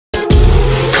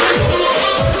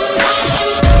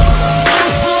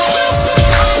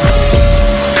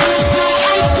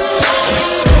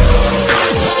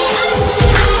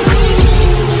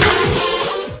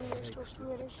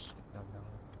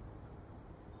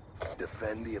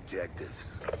Defend the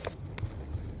objectives.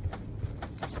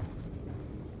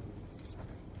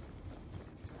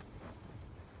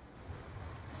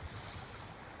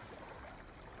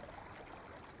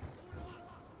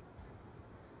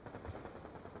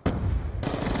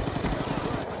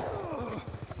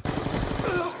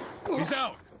 He's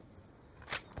out!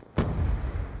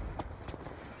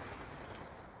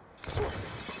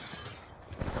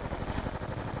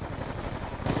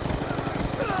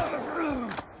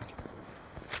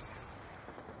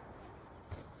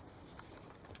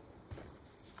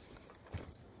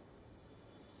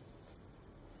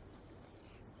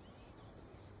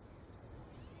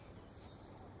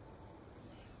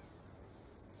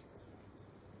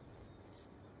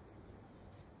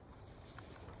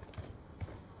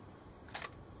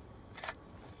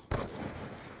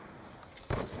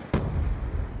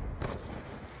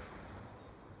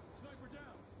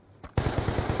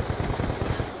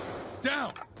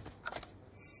 Down!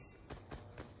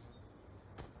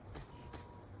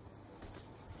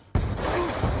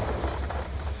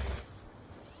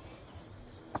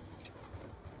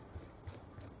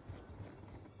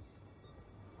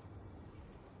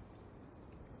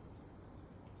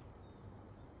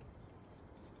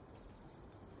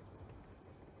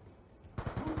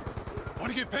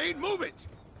 Want to get paid? Move it!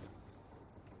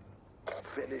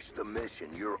 Finish the mission.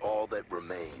 You're all that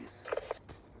remains.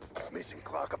 Mission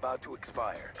clock about to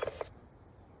expire.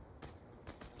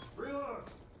 Reload!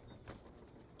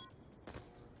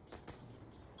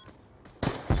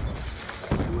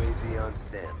 UAV on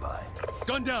standby.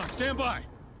 Gun down, stand by!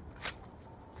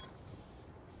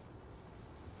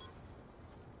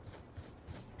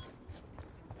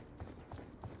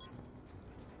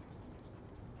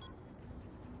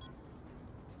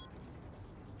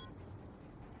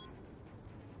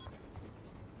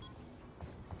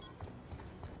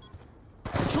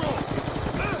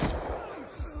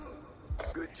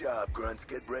 Good job, Grunts.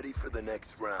 Get ready for the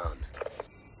next round.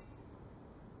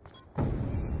 Got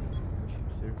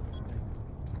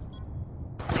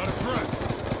a threat!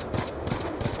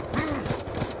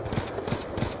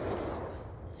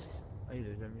 Ah, il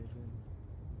a jamais joué.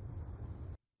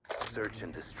 Search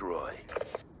and destroy.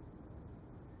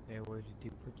 Eh ouais, j'ai des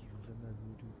potes qui jouent jamais à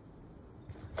Voodoo.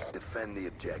 Defend the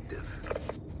objective.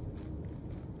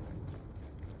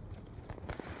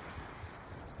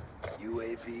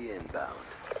 UAV inbound.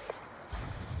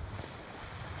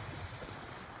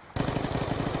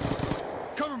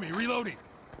 Cover me, reloading!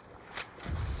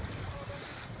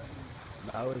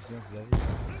 Bah ouais, sinon vous l'avez.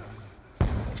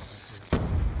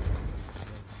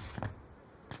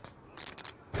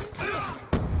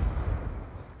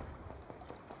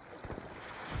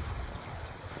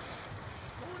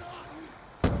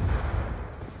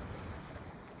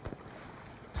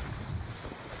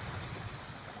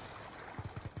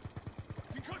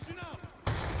 Concussion out!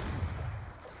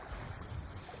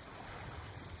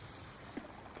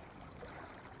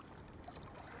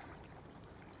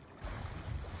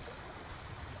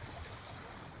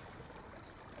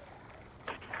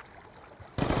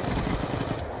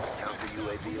 Counter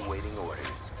UAV awaiting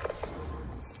orders.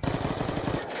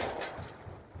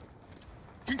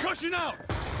 Concussion out!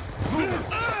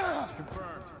 Confirmed.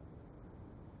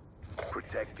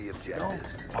 Protect the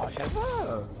objectives. Ah, ça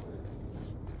va!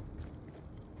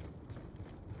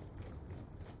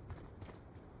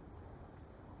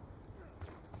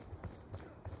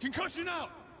 Concussion out!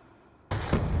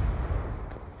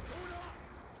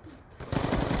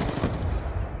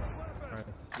 Ouais,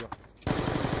 c'est sûr.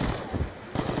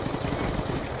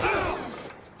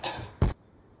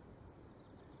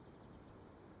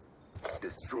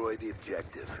 Destroy the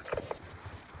objective.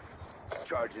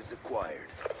 Charges acquired.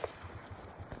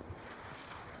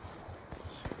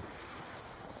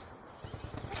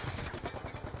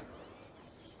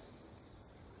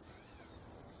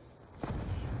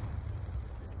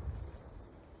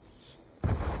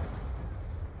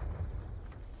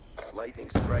 Lightning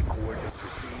strike coordinates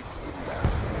received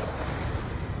inbound.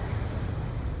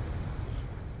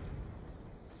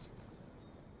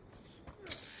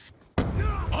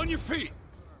 On your feet!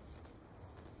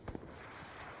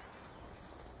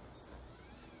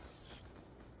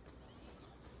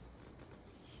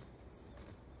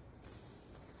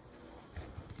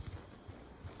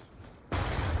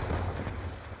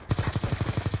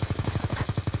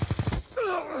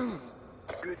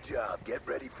 Good job. Get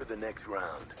ready for the next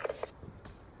round.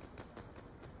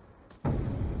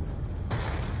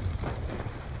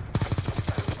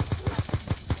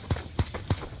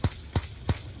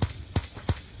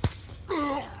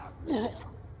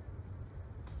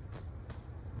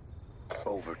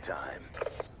 Overtime.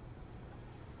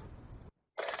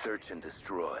 search and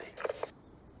destroy.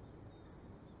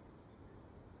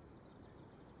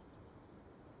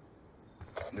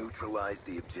 Neutralize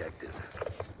the objective.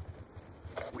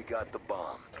 We got the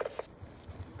bomb.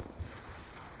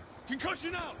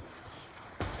 Concussion out!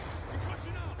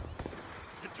 Concussion out!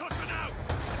 Concussion out!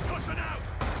 Concussion out!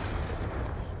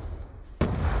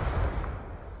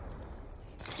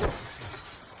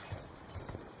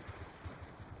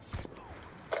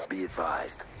 Be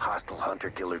advised, hostile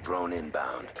hunter-killer drone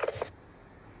inbound.